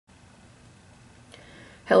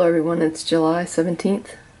Hello everyone, it's July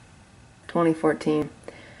 17th, 2014.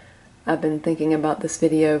 I've been thinking about this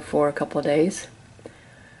video for a couple of days.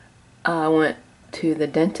 I went to the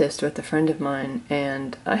dentist with a friend of mine,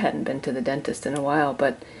 and I hadn't been to the dentist in a while,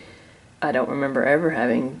 but I don't remember ever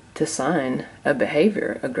having to sign a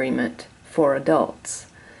behavior agreement for adults.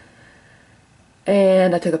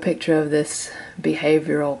 And I took a picture of this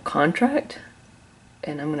behavioral contract,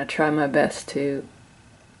 and I'm going to try my best to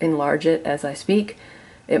enlarge it as I speak.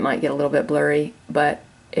 It might get a little bit blurry, but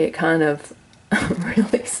it kind of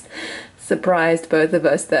really surprised both of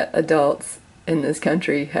us that adults in this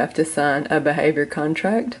country have to sign a behavior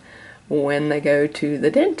contract when they go to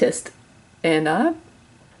the dentist. And I've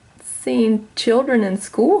seen children in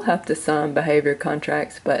school have to sign behavior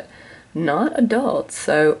contracts, but not adults.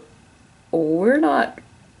 So we're not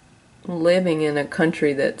living in a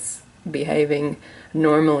country that's behaving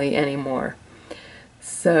normally anymore.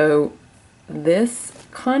 So this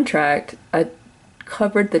contract, I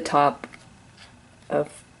covered the top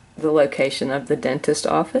of the location of the dentist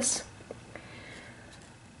office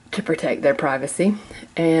to protect their privacy,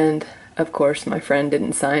 and of course my friend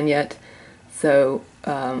didn't sign yet, so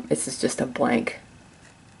this is just a blank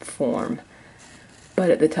form. But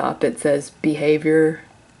at the top it says behavioral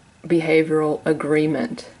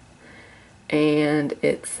agreement, and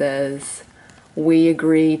it says, "We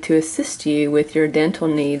agree to assist you with your dental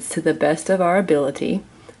needs to the best of our ability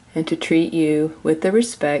and to treat you with the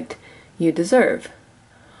respect you deserve.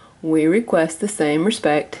 We request the same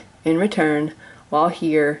respect in return while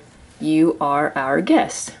here you are our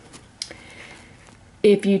guest.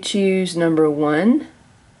 If you choose number 1,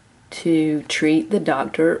 to treat the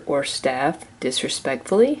doctor or staff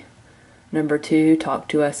disrespectfully. Number 2, talk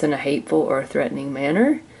to us in a hateful or threatening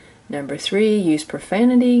manner. Number 3, use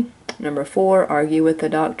profanity. Number 4, argue with the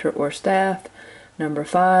doctor or staff. Number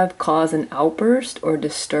 5, cause an outburst or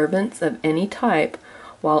disturbance of any type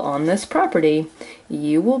while on this property,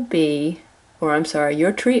 your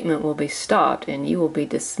treatment will be stopped and you will be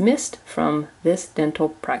dismissed from this dental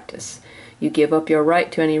practice. You give up your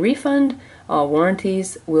right to any refund. All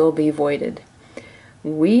warranties will be voided.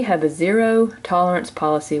 We have a zero tolerance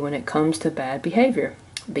policy when it comes to bad behavior.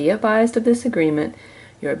 Be advised of this agreement.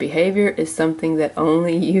 Your behavior is something that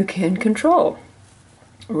only you can control.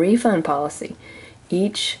 Refund policy.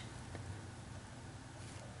 Each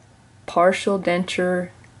partial denture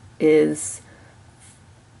is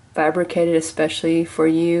fabricated especially for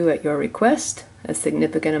you at your request. A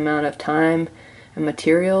significant amount of time and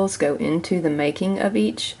materials go into the making of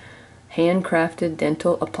each handcrafted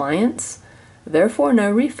dental appliance. Therefore, no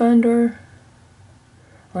refund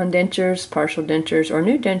on dentures, partial dentures, or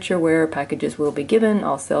new denture wear packages will be given.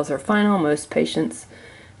 All sales are final. Most patients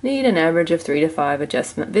need an average of 3 to 5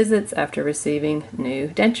 adjustment visits after receiving new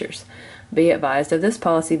dentures. Be advised of this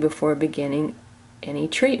policy before beginning any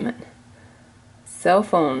treatment. Cell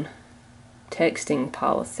phone texting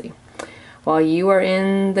policy. While you are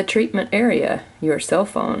in the treatment area, your cell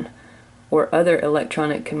phone or other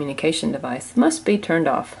electronic communication device must be turned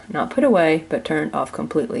off, not put away, but turned off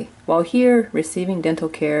completely. While here, receiving dental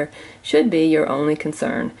care should be your only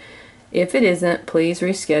concern. If it isn't, please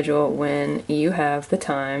reschedule when you have the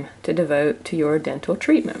time to devote to your dental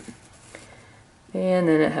treatment." And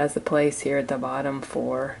then it has a place here at the bottom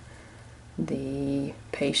for the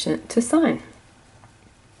patient to sign.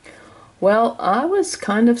 Well, I was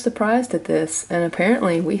kind of surprised at this, and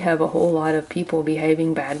apparently we have a whole lot of people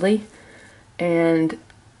behaving badly. And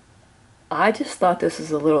I just thought this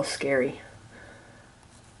was a little scary.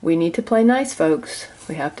 We need to play nice, folks.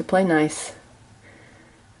 We have to play nice.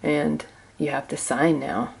 And you have to sign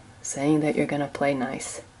now, saying that you're going to play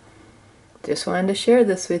nice. Just wanted to share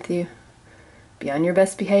this with you. Be on your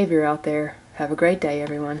best behavior out there. Have a great day,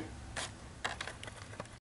 everyone.